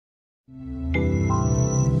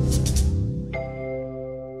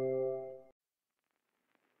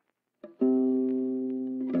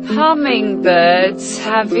Hummingbirds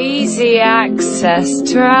have easy access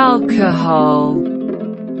to alcohol,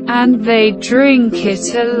 and they drink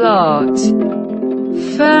it a lot.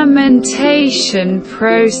 Fermentation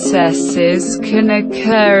processes can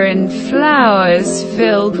occur in flowers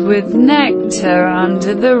filled with nectar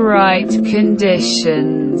under the right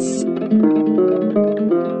conditions.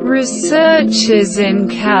 Researchers in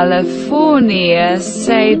California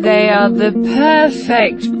say they are the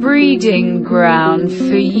perfect breeding ground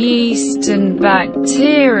for yeast and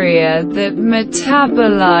bacteria that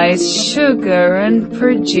metabolize sugar and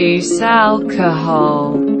produce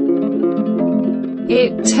alcohol.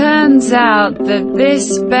 It turns out that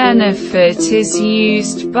this benefit is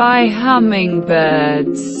used by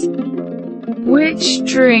hummingbirds, which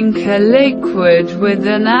drink a liquid with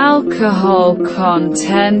an alcohol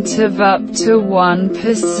content of up to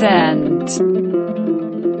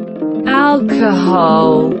 1%.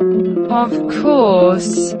 Alcohol, of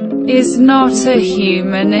course, is not a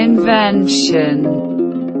human invention.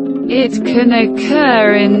 It can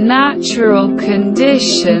occur in natural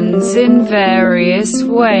conditions in various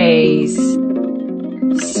ways.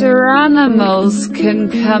 So animals can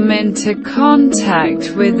come into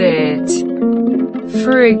contact with it.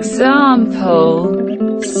 For example,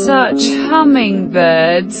 such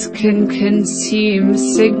hummingbirds can consume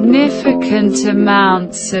significant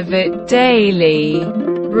amounts of it daily,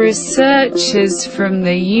 researchers from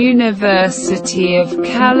the University of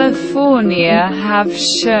California have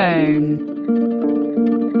shown.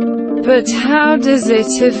 But how does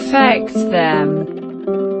it affect them?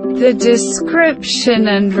 The description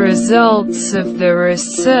and results of the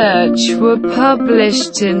research were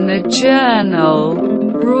published in the journal,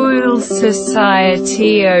 Royal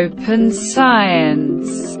Society Open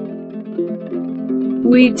Science.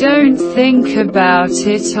 We don't think about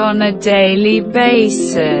it on a daily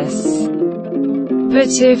basis.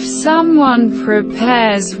 But if someone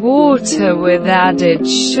prepares water with added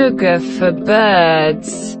sugar for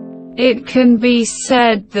birds, it can be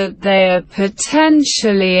said that they are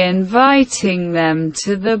potentially inviting them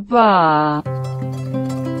to the bar.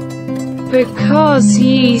 Because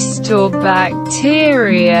yeast or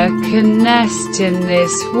bacteria can nest in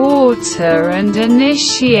this water and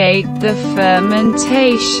initiate the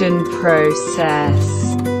fermentation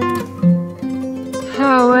process.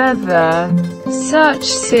 However, such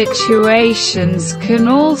situations can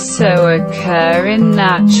also occur in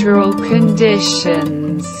natural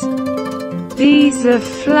conditions. These are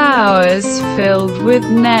flowers filled with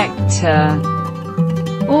nectar.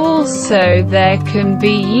 Also, there can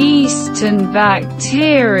be yeast and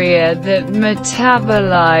bacteria that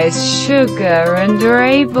metabolize sugar and are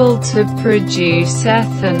able to produce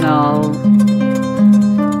ethanol.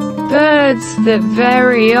 Birds that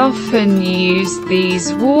very often use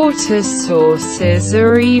these water sources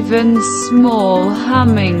are even small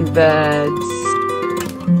hummingbirds.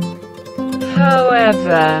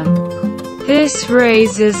 However, this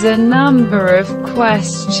raises a number of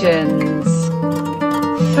questions.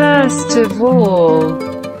 First of all,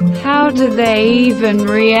 how do they even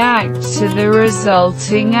react to the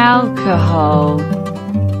resulting alcohol?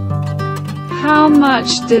 How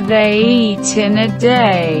much do they eat in a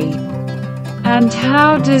day? And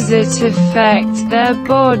how does it affect their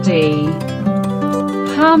body?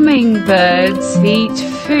 Hummingbirds eat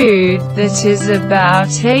food that is about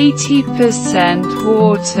 80%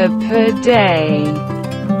 water per day.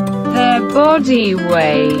 Their body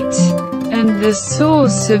weight, and the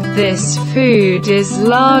source of this food is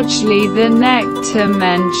largely the nectar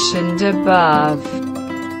mentioned above.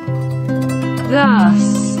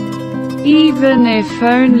 Thus, even if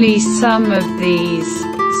only some of these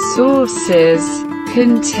sources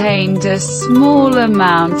contained a small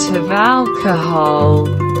amount of alcohol,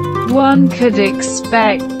 one could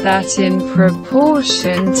expect that in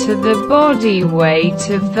proportion to the body weight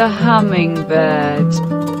of the hummingbird,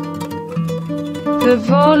 the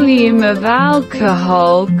volume of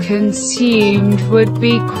alcohol consumed would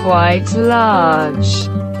be quite large.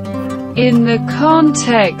 In the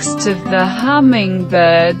context of the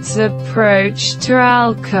hummingbird's approach to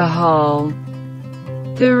alcohol,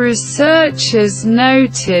 the researchers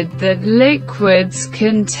noted that liquids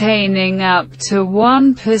containing up to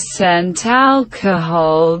 1%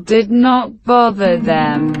 alcohol did not bother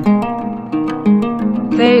them.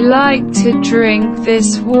 They like to drink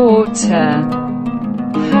this water.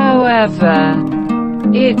 However,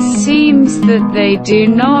 it seems that they do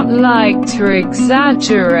not like to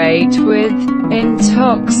exaggerate with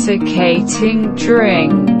intoxicating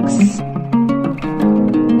drinks.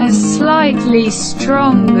 A slightly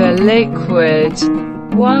stronger liquid,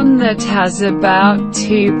 one that has about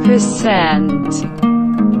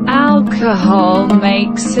 2% alcohol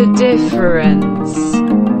makes a difference.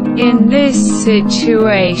 In this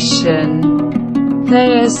situation,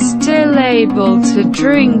 they are still able to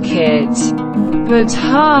drink it, but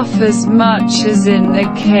half as much as in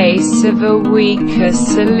the case of a weaker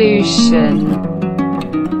solution.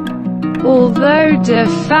 Although de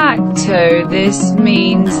facto this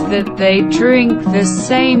means that they drink the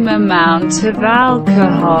same amount of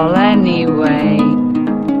alcohol anyway.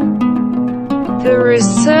 The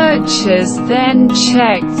researchers then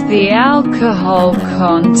checked the alcohol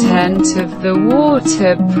content of the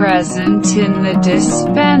water present in the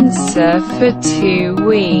dispenser for 2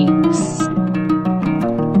 weeks.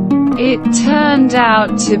 It turned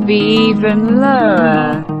out to be even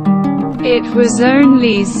lower. It was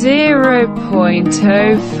only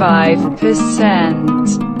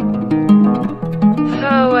 0.05%.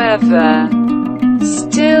 However,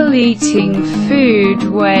 still eating food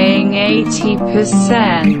weighing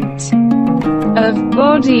 80% of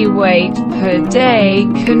body weight per day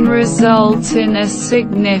can result in a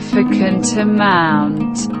significant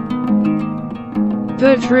amount.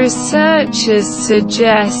 But researchers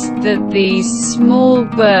suggest that these small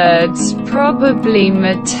birds probably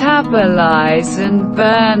metabolize and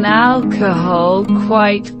burn alcohol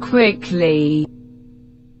quite quickly.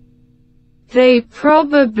 They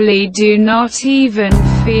probably do not even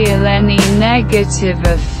feel any negative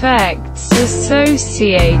effects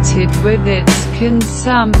associated with its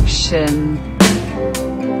consumption.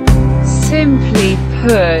 Simply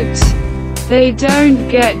put, they don't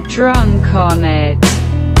get drunk on it.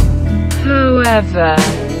 However,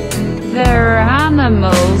 there are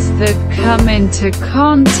animals that come into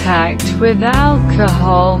contact with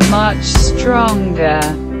alcohol much stronger.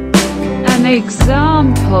 An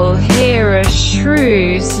example here are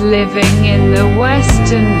shrews living in the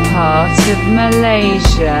western part of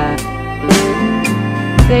Malaysia.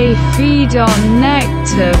 They feed on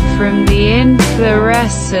nectar from the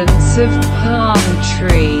inflorescence of palm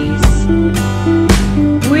trees,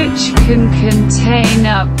 which can contain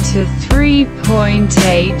up to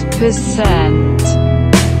 3.8%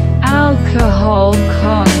 alcohol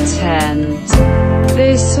content.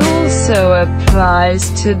 This also applies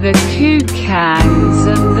to the cuckoos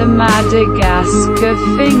and the Madagascar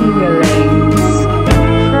fingerlings,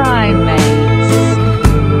 primates.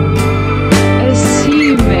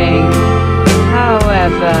 Assuming,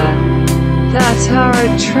 however, that our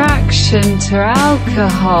attraction to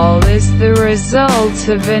alcohol is the result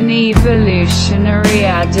of an evolutionary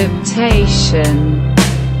adaptation,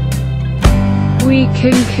 we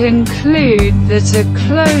can conclude that a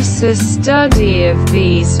closer study of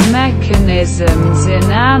these mechanisms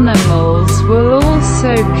in animals will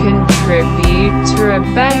also contribute to a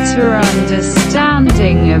better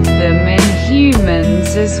understanding of them in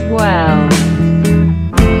humans as well.